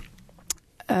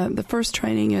first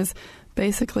training is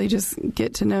basically just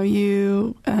get to know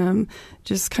you,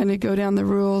 just kind of go down the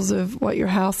rules of what your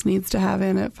house needs to have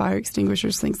in it, fire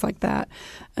extinguishers, things like that.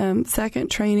 Second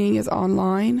training is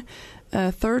online.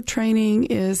 Third training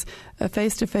is a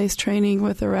face-to-face training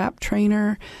with a RAP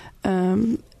trainer,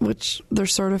 which they're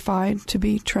certified to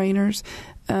be trainers.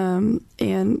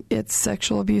 And it's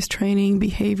sexual abuse training,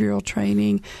 behavioral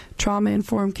training,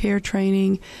 trauma-informed care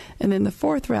training. And then the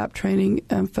 4th RAP training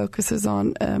focuses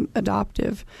on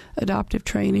adoptive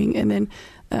training. And then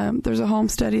there's a home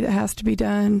study that has to be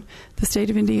done. The state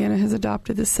of Indiana has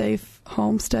adopted the Safe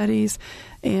Home Studies.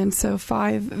 And so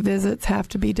 5 visits have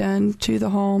to be done to the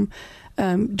home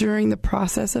during the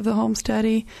process of the home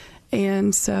study.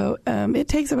 And so it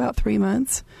takes about 3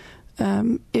 months.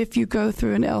 If you go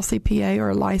through an LCPA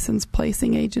or a licensed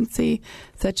placing agency,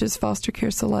 such as Foster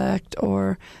Care Select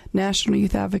or National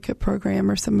Youth Advocate Program,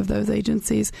 or some of those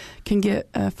agencies can get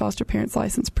a foster parents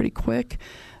license pretty quick,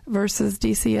 versus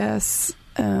DCS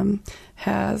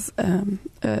has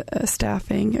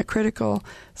a critical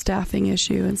staffing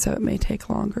issue, and so it may take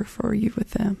longer for you with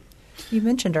them. You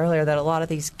mentioned earlier that a lot of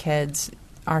these kids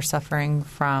are suffering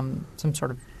from some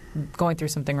sort of going through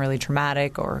something really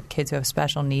traumatic, or kids who have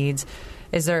special needs.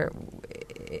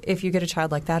 If you get a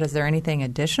child like that, is there anything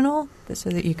additional so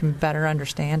that you can better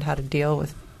understand how to deal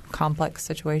with complex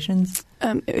situations?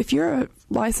 If you're a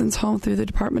licensed home through the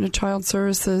Department of Child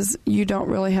Services, you don't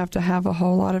really have to have a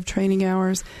whole lot of training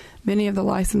hours. Many of the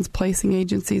licensed placing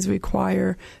agencies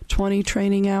require 20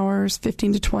 training hours,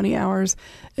 15 to 20 hours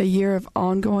a year of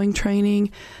ongoing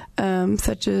training,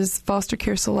 such as Foster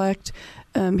Care Select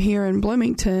here in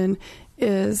Bloomington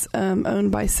is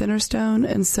owned by Centerstone,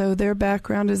 and so their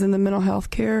background is in the mental health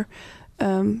care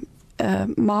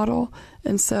model.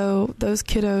 And so those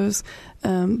kiddos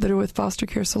that are with Foster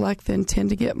Care Select then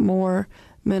tend to get more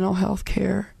mental health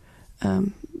care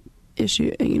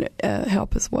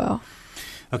help as well.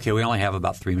 Okay, we only have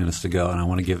about 3 minutes to go, and I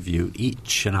want to give you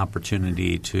each an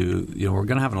opportunity to, we're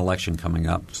going to have an election coming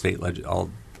up.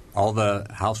 All the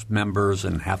House members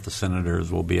and half the senators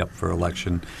will be up for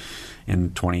election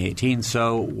in 2018.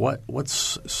 So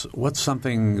what's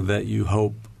something that you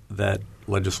hope that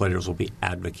legislators will be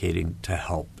advocating to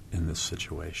help in this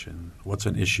situation? What's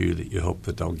an issue that you hope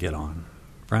that they'll get on?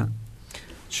 Brent?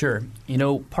 Sure.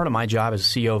 Part of my job as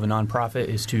CEO of a nonprofit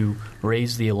is to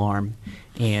raise the alarm.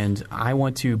 And I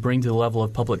want to bring to the level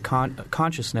of public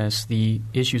consciousness the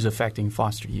issues affecting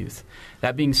foster youth.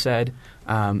 That being said,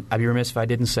 I'd be remiss if I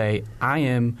didn't say I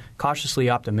am cautiously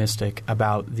optimistic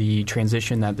about the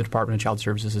transition that the Department of Child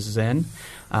Services is in.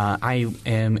 I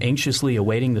am anxiously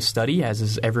awaiting the study, as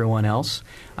is everyone else.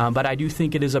 But I do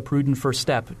think it is a prudent first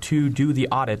step to do the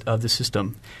audit of the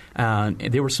system.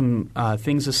 There were some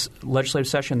things this legislative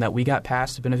session that we got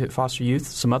passed to benefit foster youth,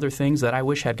 some other things that I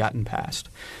wish had gotten passed.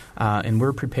 And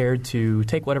we're prepared to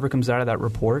take whatever comes out of that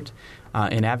report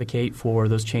and advocate for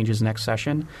those changes next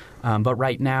session. But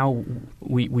right now,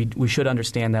 we should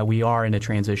understand that we are in a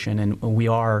transition, and we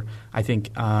are, I think,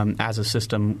 as a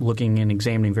system, looking and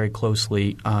examining very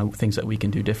closely things that we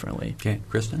can do differently. Okay.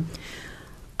 Kristen?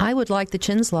 I would like the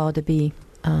Chins Law to be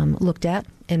looked at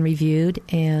and reviewed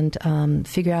and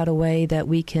figure out a way that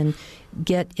we can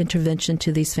get intervention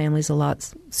to these families a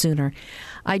lot sooner.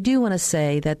 I do want to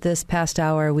say that this past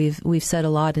hour we've said a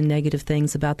lot of negative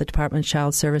things about the Department of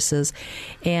Child Services,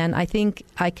 and I think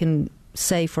I can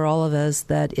say for all of us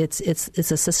that it's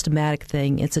a systematic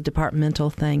thing. It's a departmental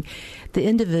thing. The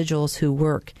individuals who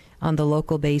work on the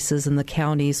local bases in the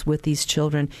counties with these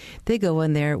children, they go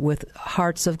in there with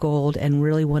hearts of gold and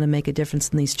really want to make a difference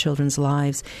in these children's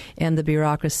lives, and the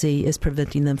bureaucracy is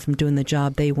preventing them from doing the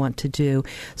job they want to do.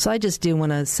 So I just do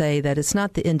want to say that it's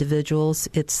not the individuals,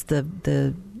 it's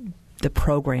the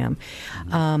program.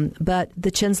 But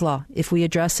the Chins Law, if we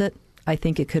address it, I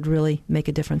think it could really make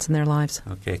a difference in their lives.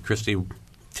 Okay. Christy,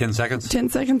 10 seconds? 10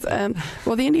 seconds.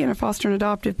 Well, the Indiana Foster and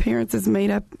Adoptive Parents is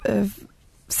made up of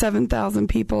 7,000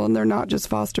 people, and they're not just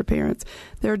foster parents.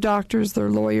 They're doctors, they're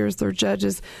lawyers, they're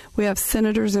judges. We have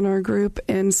senators in our group,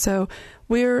 and so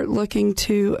we're looking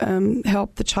to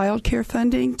help the child care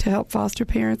funding to help foster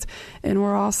parents, and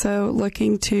we're also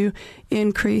looking to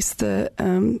increase the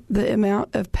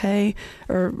amount of pay,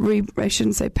 or I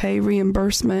shouldn't say pay,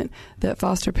 reimbursement that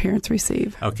foster parents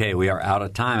receive. Okay, we are out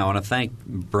of time. I want to thank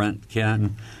Brent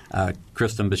Ken,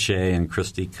 Kristen Bechet, and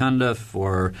Christy Kunda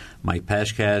for Mike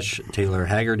Pashkash, Taylor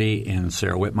Haggerty, and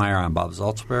Sarah Whitmire. I'm Bob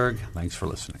Zaltzberg. Thanks for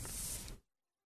listening.